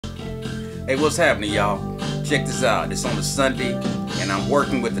Hey, what's happening, y'all? Check this out. It's on a Sunday, and I'm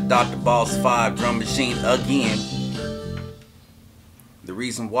working with the Dr. Boss 5 drum machine again. The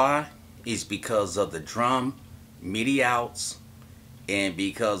reason why is because of the drum MIDI outs and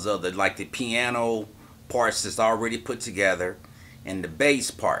because of the piano parts that's already put together and the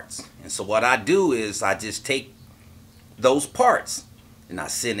bass parts. And so what I do is I just take those parts and I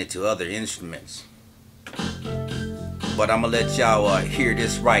send it to other instruments. But I'm gonna let y'all hear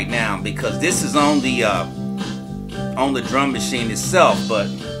this right now because this is on the drum machine itself. But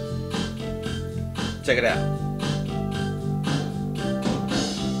check it out.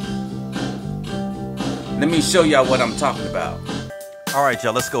 Let me show y'all what I'm talking about. All right,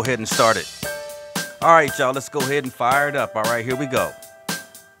 y'all, let's go ahead and start it. All right, y'all, let's go ahead and fire it up. All right, here we go.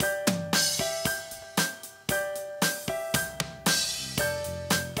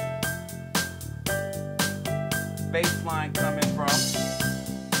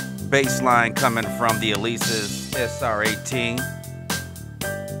 Bass line coming from the Alesis SR18.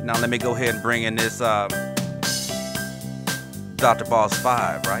 Now let me go ahead and bring in this Dr. Boss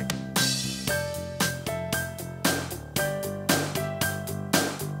 5, right?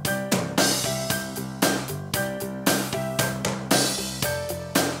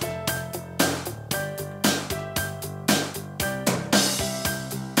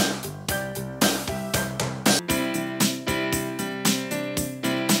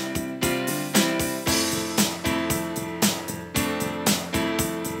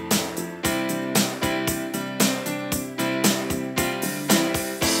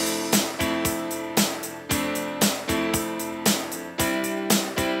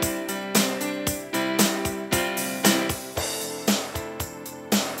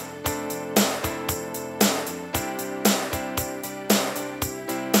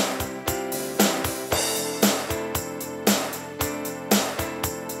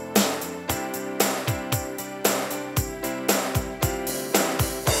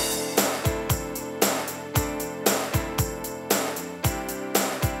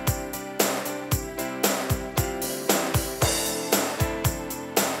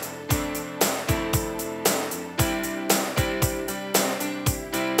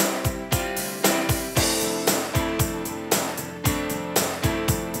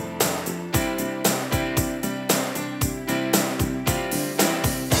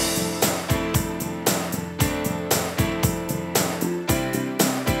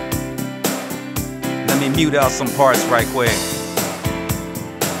 Let me mute out some parts right quick.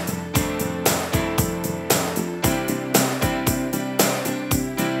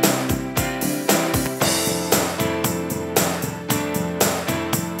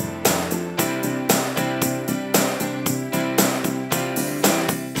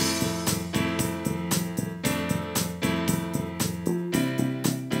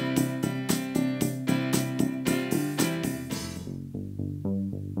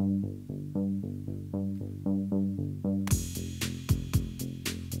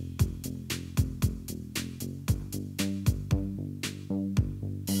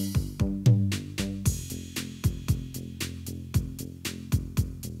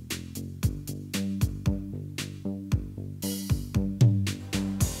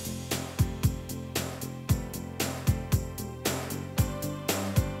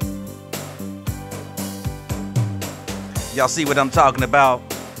 Y'all see what I'm talking about?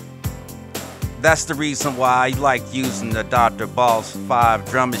 That's the reason why I like using the Dr. Boss 5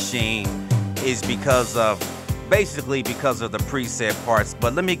 drum machine, is basically because of the preset parts.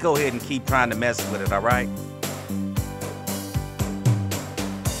 But let me go ahead and keep trying to mess with it, all right?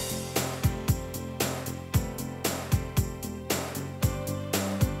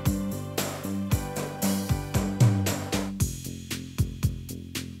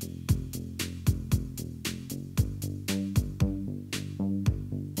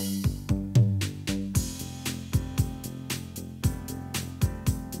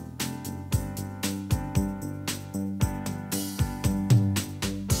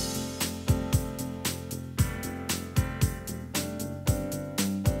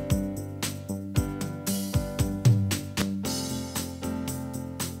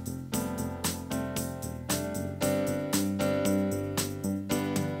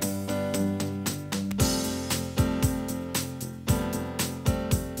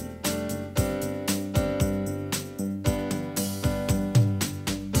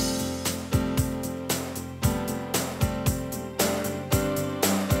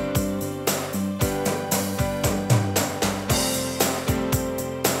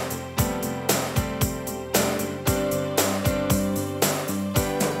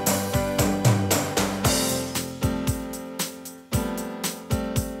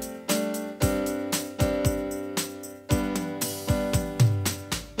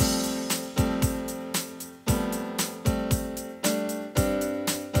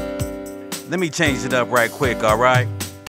 Let me change it up right quick, all right?